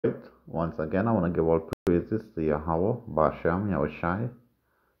Once again, I want to give all praises to Yahweh, Bashem, Yahushai,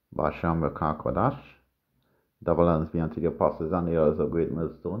 Bashem, Rekakodash. Double hands be unto the apostles and the elders of great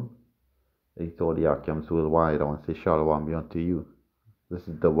millstone. They told the Akims worldwide, I want to say Shalom be unto you. This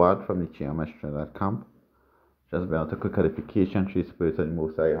is the word from the Chiamestra camp. Just be able to quick edification, three spirits of the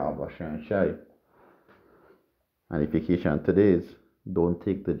Most High, Bashem, Shai. And edification today is don't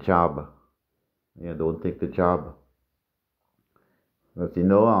take the job. Yeah, don't take the job. Because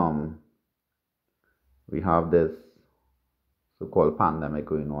we have this so-called pandemic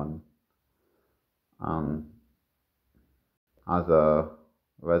going on. As a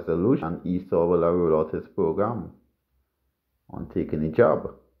resolution, Esau will roll out his program on taking a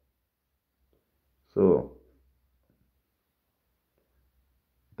job. So,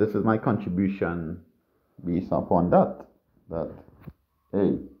 this is my contribution based upon that. That,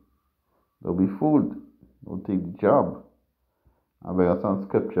 hey, don't be fooled. Don't take the job. I bear some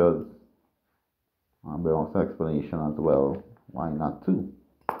scriptures. I bear some explanation as well. Why not too?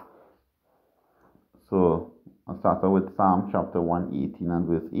 So, I'll start with Psalm chapter 118 and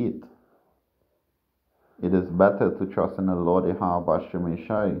verse 8. It is better to trust in the Lord Yahweh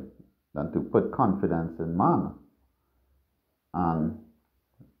Shemeshai than to put confidence in man. And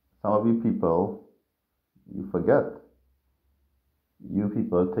some of you people, you forget. You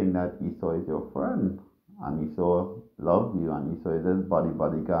people think that Esau is your friend, and Esau loves you, and Esau is this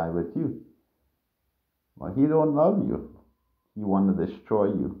buddy guy with you. But he don't love you. He want to destroy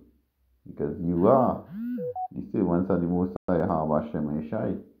you, because you are the servants of the Most High Yahweh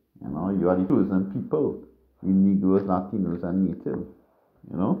Shemeshai. You know, you are the chosen people. You Negroes, Latinos, and Natives.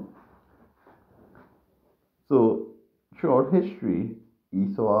 You know. So throughout history,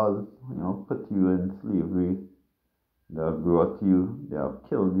 Esau has, put you in slavery. They have brought you, they have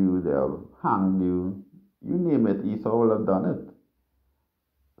killed you, they have hanged you. You name it, Esau will have done it.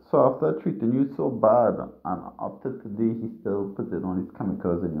 So after treating you so bad, and up to today, he still putting all these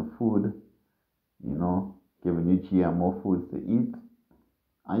chemicals in your food, giving you GMO foods to eat.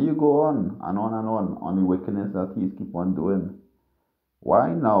 And you go on and on the wickedness that he's keep on doing. Why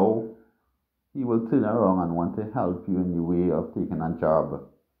now he will turn around and want to help you in the way of taking a job?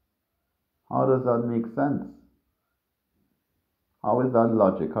 How does that make sense? How is that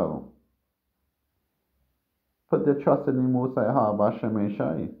logical? Put your trust in the Most High Yahweh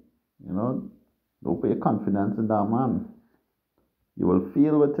Shemeshai. Don't put your confidence in that man. You will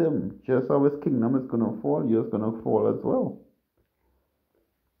fail with him. Just how his kingdom is going to fall, yours going to fall as well.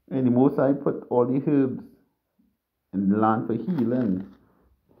 And the Most High put all the herbs in the land for healing.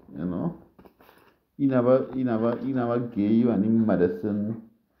 He never gave you any medicine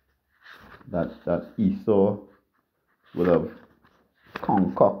that Esau would have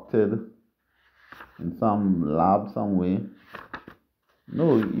concocted in some lab somewhere.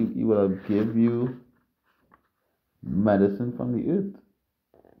 No, he would have give you medicine from the earth.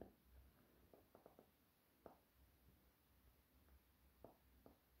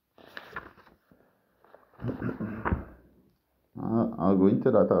 I'll go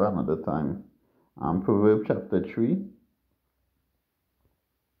into that at another time. Proverbs chapter 3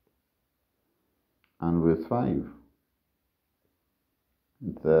 and verse 5.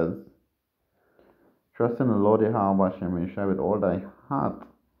 It says, trust in the Lord Yahweh Shemeshai with all thy heart,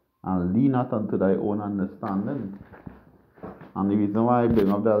 and lean not unto thy own understanding. And the reason why I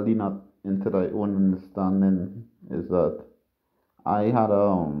bring up that lean not into thy own understanding is that I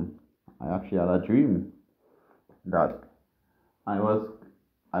actually had a dream that I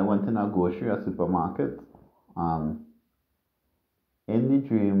went in a supermarket, and in the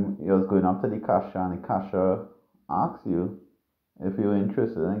dream, you was going up to the cashier, and the cashier asks you if you're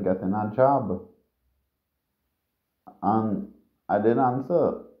interested in getting a job. And I didn't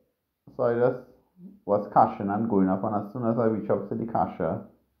answer. So I just was cashing and going up, and as soon as I reach up to the cashier,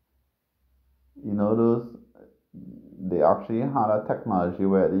 they actually had a technology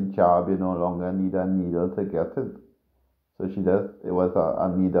where the job you no longer need a needle to get it. So it was a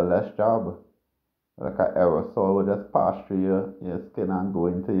needleless job. Like an aerosol would just pass through your skin and go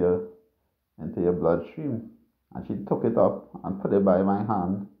into your bloodstream. And she took it up and put it by my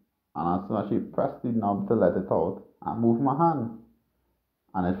hand. And as soon as she pressed the knob to let it out, I moved my hand.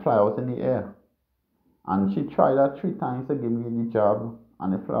 And it flew out in the air. And she tried that 3 times to give me the job,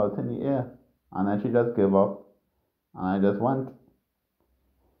 and it flew out in the air. And then she just gave up. And I just went.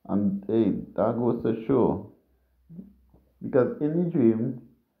 And hey, that goes to show. Because in the dream,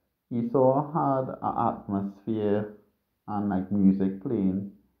 Esau had an atmosphere and like music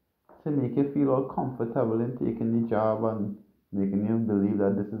playing to make you feel all comfortable in taking the job and making you believe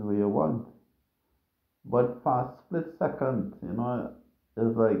that this is what you want. But for a split second,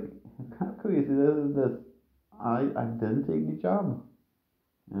 It's like, how crazy is this? I didn't take the job,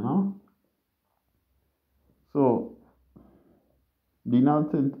 you know? So, lean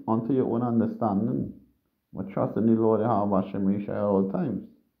out onto your own understanding, but trust in the Lord Yahweh Hashem Yeshua at all times.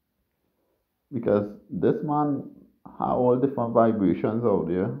 Because this man have all different vibrations out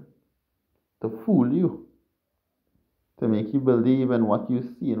there to fool you, to make you believe in what you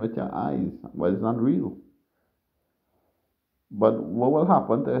see with your eyes, but it's not real. But what will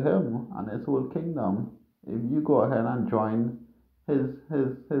happen to him and his whole kingdom if you go ahead and join his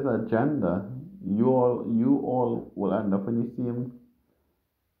agenda? You all will end up in the same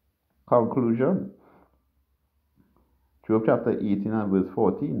conclusion. Job chapter 18 and verse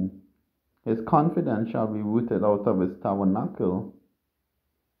 14. His confidence shall be rooted out of his tabernacle,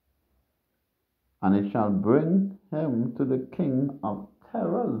 and it shall bring him to the king of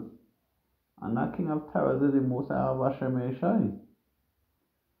terrors. And that king of terrors is the Most High Hashem Yeshai.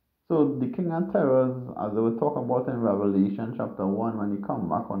 So the king of terrors, as they will talk about in Revelation chapter 1 when he come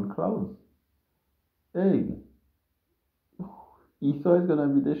back on clouds. Hey, Esau is going to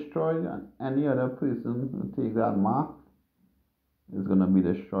be destroyed, and any other person who takes that mark is going to be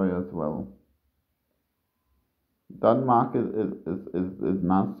destroyed as well. That mark is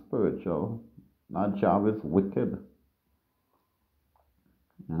not spiritual. That job is wicked.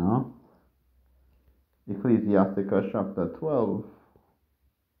 You know? Ecclesiasticus chapter 12,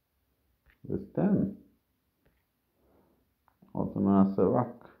 verse 10. Also known as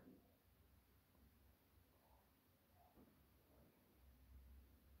Sirach.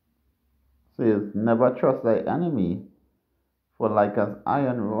 Says, never trust thy enemy, for like as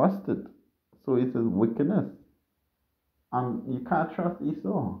iron rusted, so is his wickedness. And you can't trust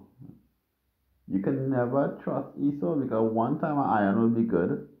Esau. You can never trust Esau because one time an iron will be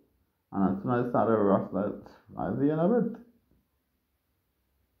good, and as soon as it started to rust, that's the end of it.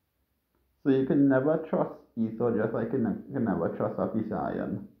 So you can never trust Esau just like you can never trust a piece of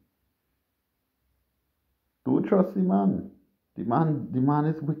iron. Don't trust the man. The man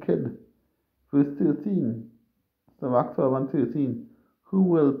is wicked. Verse 13, Sirach 12 and 13. Who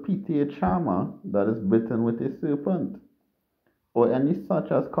will pity a charmer that is bitten with a serpent, or any such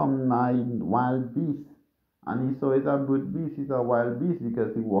as come nigh wild beasts? And Esau is a brute beast, he's a wild beast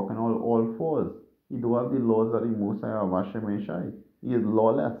because he walk on all fours. He do have the laws of the Most High of Hashem Yeshai. He is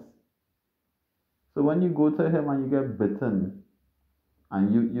lawless. So when you go to him and you get bitten,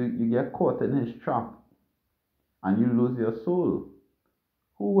 and you get caught in his trap, and you lose your soul,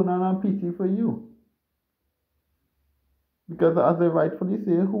 who would not have pity for you? Because as they rightfully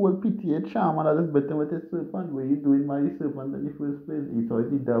say, who will pity a charmer that is bitten with a serpent? What are you doing by the serpent in the first place? Esau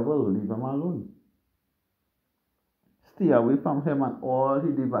is the devil, leave him alone. Stay away from him and all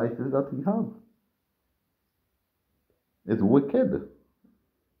the devices that he have. It's wicked.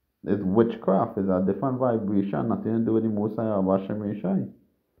 It's witchcraft. It's a different vibration, nothing to do with the Most High of Hashem Yeshai.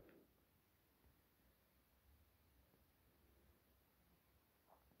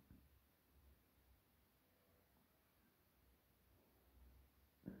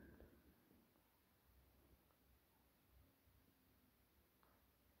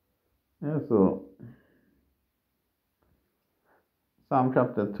 Yeah, so Psalm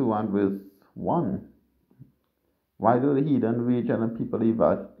chapter 2 and verse 1. Why do the heathen rage and the people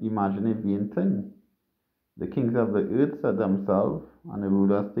imagine a vain thing? The kings of the earth set themselves, and the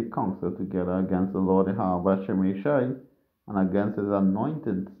rulers take counsel together against the Lord Yahweh Hashem Yeshai, and against his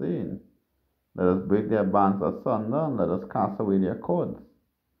anointed, saying, let us break their bands asunder, and let us cast away their cords.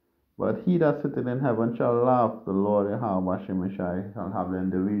 But he that sitteth in heaven shall laugh, the Lord Yahweh Hashem Yeshai shall have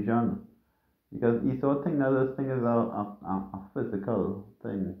them derision. Because Esau think that this thing is a physical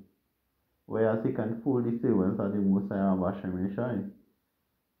thing, whereas he can fool the servants of the Most High of Hashem Yeshai.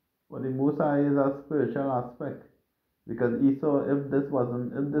 But the Most High is a spiritual aspect. Because Esau, if this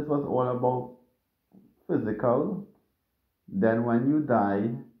was all about physical, then when you die,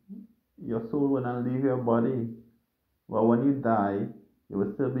 your soul will not leave your body. But when you die, you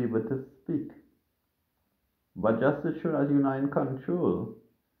will still be able to speak. But just to show that you're not in control,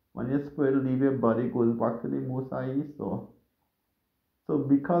 when your spirit leave your body, it goes back to the Most High Esau. So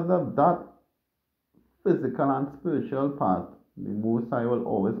because of that physical and spiritual part, the Most High will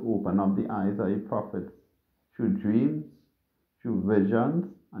always open up the eyes of the prophets through dreams, through visions,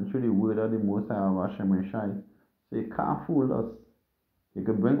 and through the word of the Most High of Hashem Yeshai. So you can't fool us. You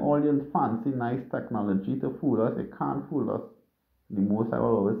can bring all your fancy, nice technology to fool us. You can't fool us. The Most High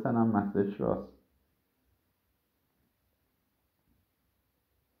will always send a message to us.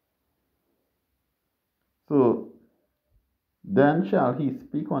 So, then shall he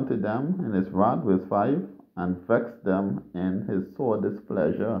speak unto them in his wrath, verse 5, and vex them in his sore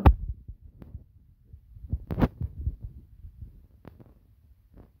displeasure.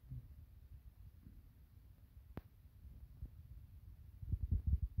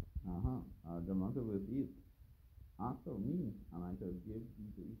 Genesis verse 8. Ask of me, and I shall give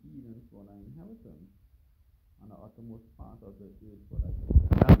thee the heathens for thy inheritance, and the uttermost part of the earth for thy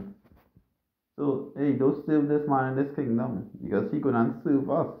possession. So, hey, don't serve this man in this kingdom, because he couldn't serve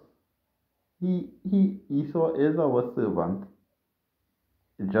us. Esau is our servant.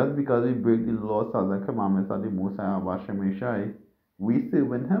 Just because we break the laws, statutes, and commandments of the Most High of Hashem Shai, we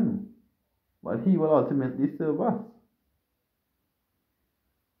serving him. But he will ultimately serve us.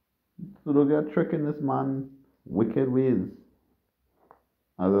 So don't get tricked in this man's wicked ways.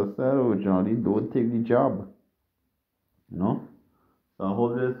 As I said originally, don't take the job. You know? So I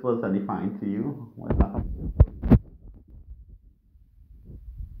hope this was edifying to you.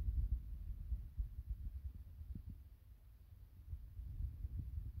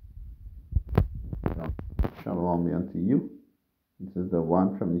 Shalom be unto you. This is the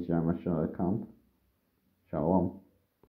one from the Shema account. Shalom.